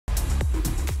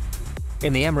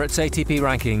In the Emirates ATP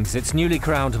Rankings, its newly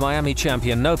crowned Miami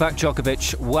champion Novak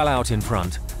Djokovic well out in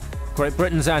front. Great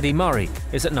Britain's Andy Murray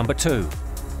is at number 2.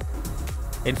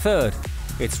 In third,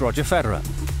 it's Roger Federer.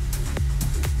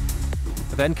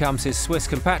 Then comes his Swiss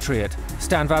compatriot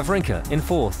Stan Wawrinka in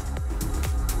 4th.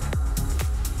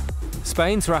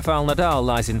 Spain's Rafael Nadal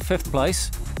lies in 5th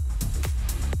place.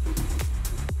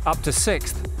 Up to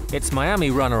 6th, it's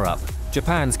Miami runner-up,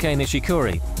 Japan's Kei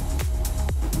Nishikori.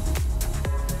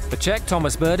 The Czech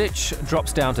Tomas Berdych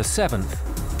drops down to 7th.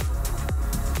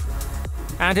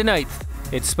 And in 8th,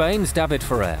 it's Spain's David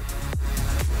Ferrer.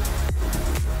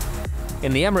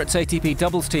 In the Emirates ATP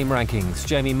doubles team rankings,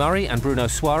 Jamie Murray and Bruno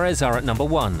Soares are at number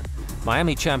 1.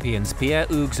 Miami champions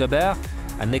Pierre-Hugues Herbert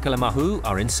and Nicolas Mahut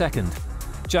are in 2nd,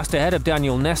 just ahead of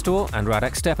Daniel Nestor and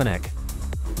Radek Stepanek.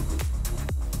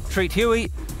 Treat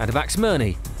Huey and Max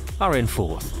Mirny are in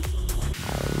 4th.